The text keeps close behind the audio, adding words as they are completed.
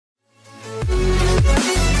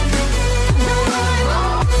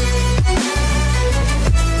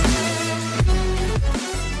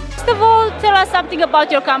something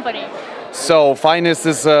about your company. So Finest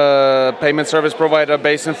is a payment service provider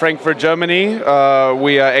based in Frankfurt, Germany.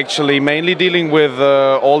 We are actually mainly dealing with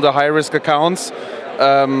all the high-risk accounts,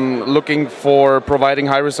 looking for providing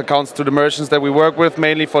high-risk accounts to the merchants that we work with,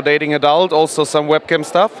 mainly for dating adult, also some webcam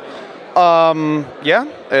stuff.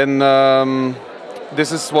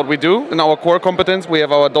 This is what we do in our core competence. We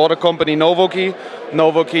have our daughter company, Novoki.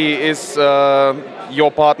 Novoki is your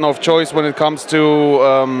partner of choice when it comes to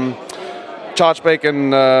chargeback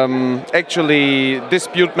and actually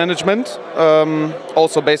dispute management,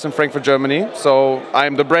 also based in Frankfurt, Germany. So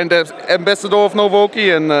I'm the brand ambassador of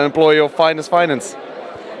Novoki and employee of Finest Finance.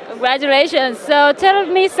 Congratulations. So tell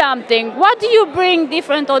me something. What do you bring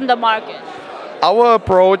different on the market? Our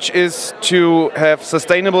approach is to have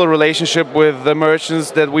sustainable relationship with the merchants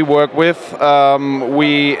that we work with.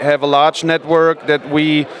 We have a large network that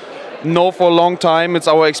we know for a long time. It's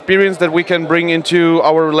our experience that we can bring into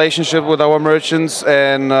our relationship with our merchants,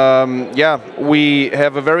 and we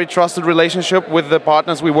have a very trusted relationship with the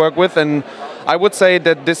partners we work with, and I would say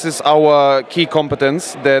that this is our key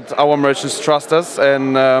competence, that our merchants trust us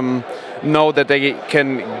and know that they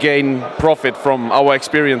can gain profit from our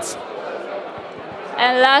experience.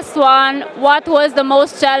 And last one, what was the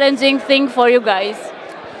most challenging thing for you guys?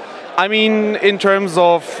 I mean, in terms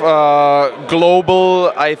of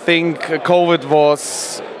global, I think COVID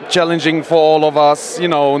was challenging for all of us. You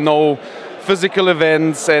know, no physical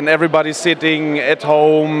events and everybody sitting at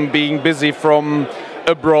home, being busy from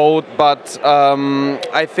abroad. But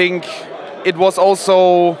I think it was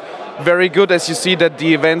also very good, as you see that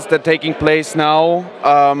the events that are taking place now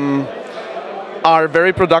are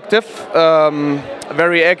very productive,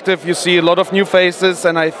 very active. You see a lot of new faces,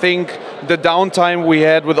 and I think the downtime we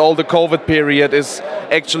had with all the COVID period is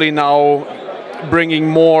actually now bringing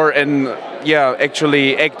more and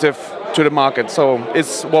actually active to the market. So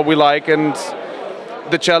it's what we like, and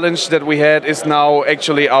the challenge that we had is now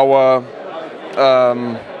actually our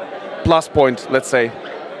plus point, let's say.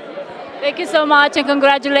 Thank you so much and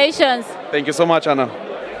congratulations. Thank you so much, Anna.